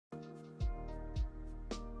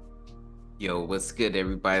Yo, what's good,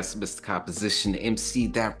 everybody? It's Mr. Composition, MC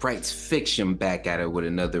that writes fiction, back at it with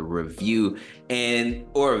another review and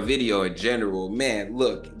or a video in general. Man,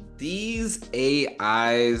 look, these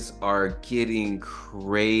AIs are getting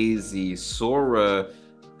crazy. Sora,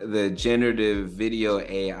 the generative video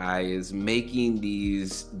AI, is making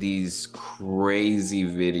these crazy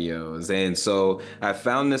videos. And so I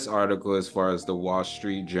found this article as far as the Wall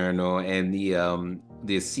Street Journal and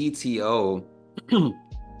the CTO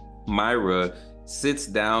Myra sits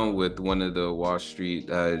down with one of the Wall Street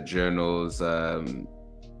Journal's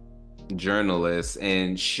journalists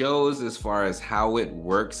and shows as far as how it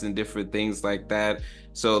works and different things like that.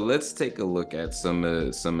 So let's take a look at some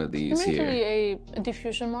of these Basically, here. a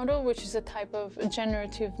diffusion model, which is a type of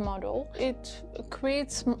generative model. It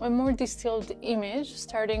creates a more distilled image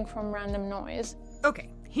starting from random noise.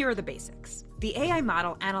 Okay, here are the basics. The AI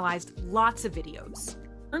model analyzed lots of videos,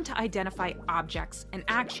 learned to identify objects and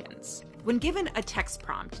actions. When given a text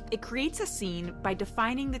prompt, it creates a scene by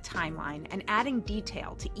defining the timeline and adding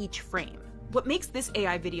detail to each frame. What makes this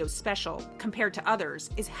AI video special compared to others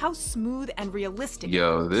is how smooth and realistic it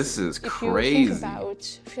Yo, looks. this is If you crazy. think about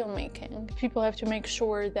filmmaking, people have to make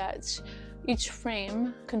sure that each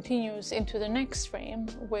frame continues into the next frame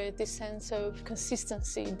with this sense of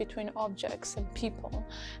consistency between objects and people.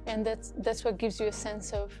 And that's what gives you a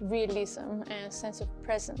sense of realism and a sense of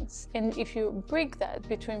presence. And if you break that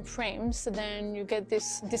between frames, then you get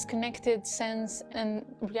this disconnected sense and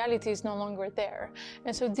reality is no longer there.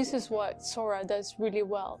 And so this is what Sora does really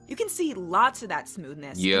well. You can see lots of that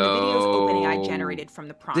smoothness in the Yo, videos OpenAI generated from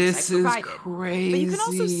the prompts this I is provided. crazy. But you can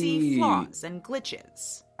also see flaws and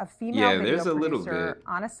glitches. A female Yeah, video there's a little producer bit.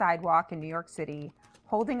 on a sidewalk in New York City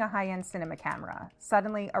holding a high-end cinema camera.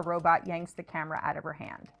 Suddenly, a robot yanks the camera out of her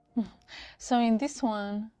hand. So in this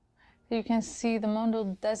one, you can see the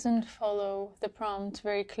model doesn't follow the prompt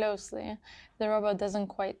very closely. The robot doesn't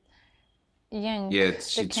quite yank Yeah, the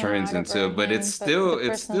she camera turns out of into her it, but hand, it's but still the it's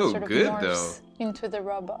person still sort of good morphs though. into the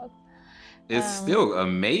robot. It's still Yeah,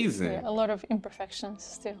 amazing. a lot of imperfections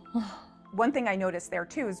still. One thing I noticed there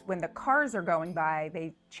too is when the cars are going by,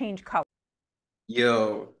 they change color.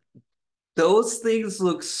 Yo, those things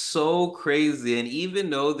look so crazy. And even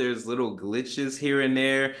though there's little glitches here and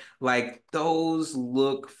there, like those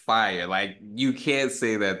look fire. Like you can't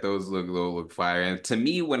say that those don't look fire. And to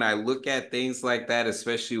me, when I look at things like that,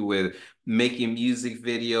 especially with making music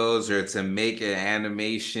videos or to make an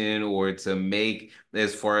animation or to make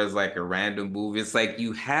as far as like a random movie, it's like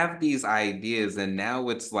you have these ideas and now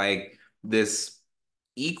it's like this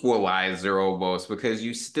equalizer almost because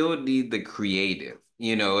you still need the creative.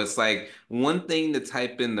 It's like one thing to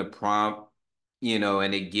type in the prompt,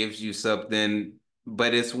 and it gives you something,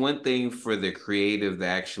 but it's one thing for the creative to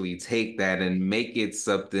actually take that and make it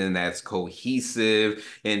something that's cohesive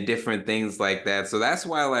and different things like that. So that's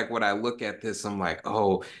why, like, when I look at this, I'm like,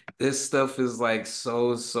 oh, this stuff is like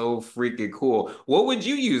so freaking cool. What would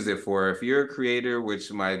you use it for if you're a creator,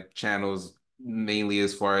 which my channel's mainly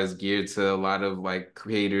as far as geared to a lot of like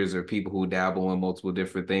creators or people who dabble in multiple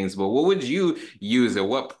different things. But what would you use or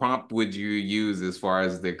what prompt would you use as far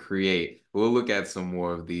as the create? We'll look at some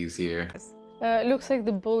more of these here. It looks like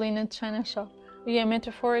the bull in a china shop. Yeah,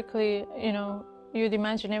 metaphorically, you'd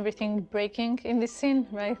imagine everything breaking in this scene,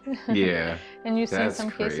 right? Yeah, And you see in that's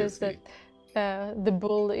some cases crazy. that the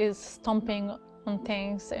bull is stomping on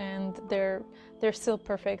things and they're still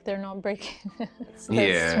perfect, they're not breaking. That's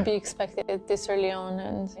Yeah. to be expected this early on,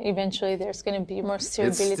 and eventually there's going to be more It's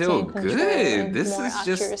steerability still and control good. and This more is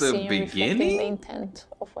just accuracy the in reflecting the beginning. intent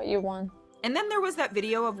of what you want. And then there was that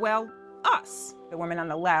video of, well, us. The woman on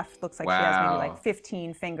the left looks like she has maybe Wow. like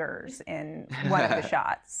 15 fingers in one of the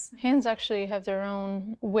shots. Hands actually have their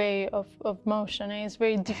own way of motion, and it's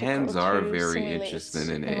very difficult Hands are to very simulate interesting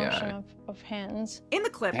in the motion AI. of hands. In the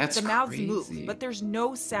clip, That's the mouths crazy. move, but there's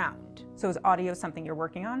no sound. So is audio something you're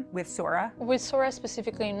working on with Sora? With Sora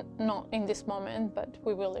specifically, not in this moment, but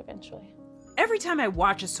we will eventually. Every time I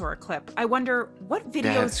watch a Sora clip, I wonder, what videos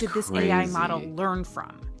That's did this AI crazy. model learn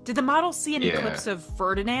from? Did the model see any Yeah. clips of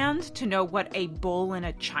Ferdinand to know what a bull in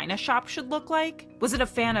a china shop should look like? Was it a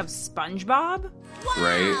fan of SpongeBob?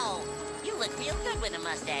 Right? Wow! You look real good with a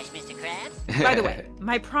mustache, Mr. Krabs. By the way,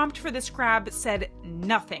 my prompt for this crab said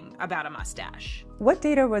nothing about a mustache. What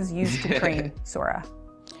data was used to train Sora?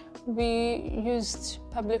 We used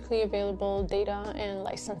publicly available data and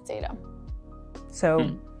licensed data. So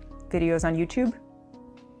videos on YouTube?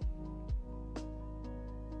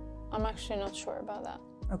 I'm actually not sure about that.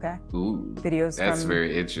 Okay. Ooh, Videos that's from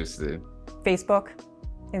very interesting. Facebook,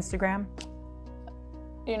 Instagram?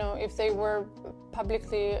 If they were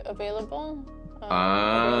publicly available.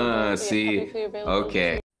 Ah, yeah, see, publicly available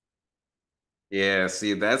okay. Yeah,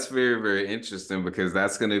 see, that's very, very interesting because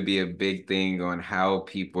that's going to be a big thing on how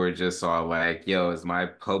people are just all like, yo, is my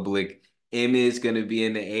public image going to be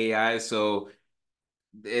in the AI? So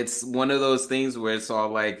it's one of those things where it's all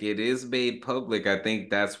like it is made public. I think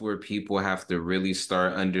that's where people have to really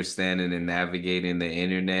start understanding and navigating the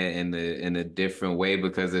internet in a different way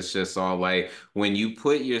because it's just all like when you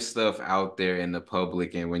put your stuff out there in the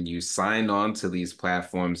public and when you sign on to these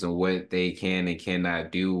platforms and what they can and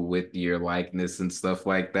cannot do with your likeness and stuff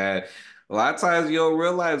like that. A lot of times you'll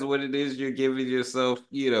realize what it is you're giving yourself,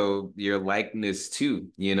 your likeness to,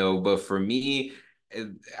 But for me,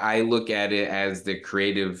 I look at it as the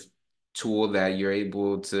creative tool that you're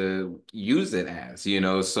able to use it as,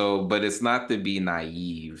 So, but it's not to be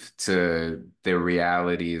naive to the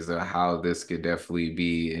realities of how this could definitely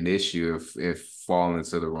be an issue if fall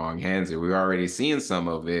into the wrong hands. And we're already seeing some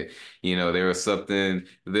of it. There was something,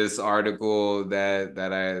 this article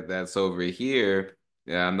that's over here.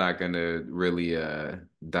 Yeah, I'm not gonna really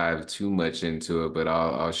dive too much into it, but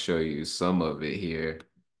I'll show you some of it here.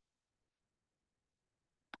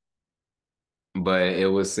 But it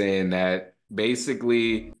was saying that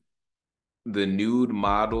basically the nude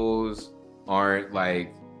models aren't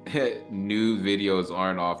like nude videos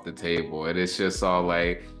aren't off the table. And it's just all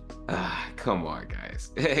like, come on,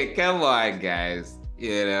 guys. Come on, guys.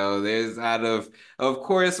 There's of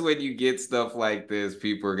course, when you get stuff like this,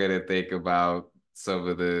 people are gonna think about some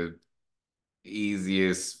of the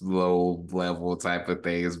easiest low level type of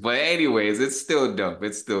things. But anyways, it's still dope.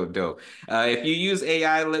 It's still dope. If you use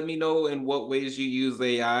AI, let me know in what ways you use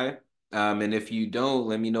AI. And if you don't,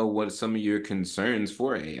 let me know what some of your concerns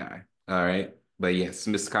for AI. All right. But yes,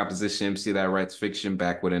 Mr. Composition MC that writes fiction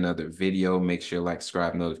back with another video. Make sure like,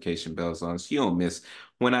 subscribe, notification bells on so you don't miss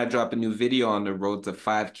when I drop a new video on the road to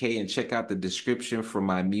 5K and check out the description for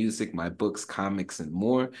my music, my books, comics, and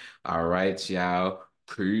more. All right, y'all.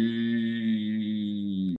 Peace.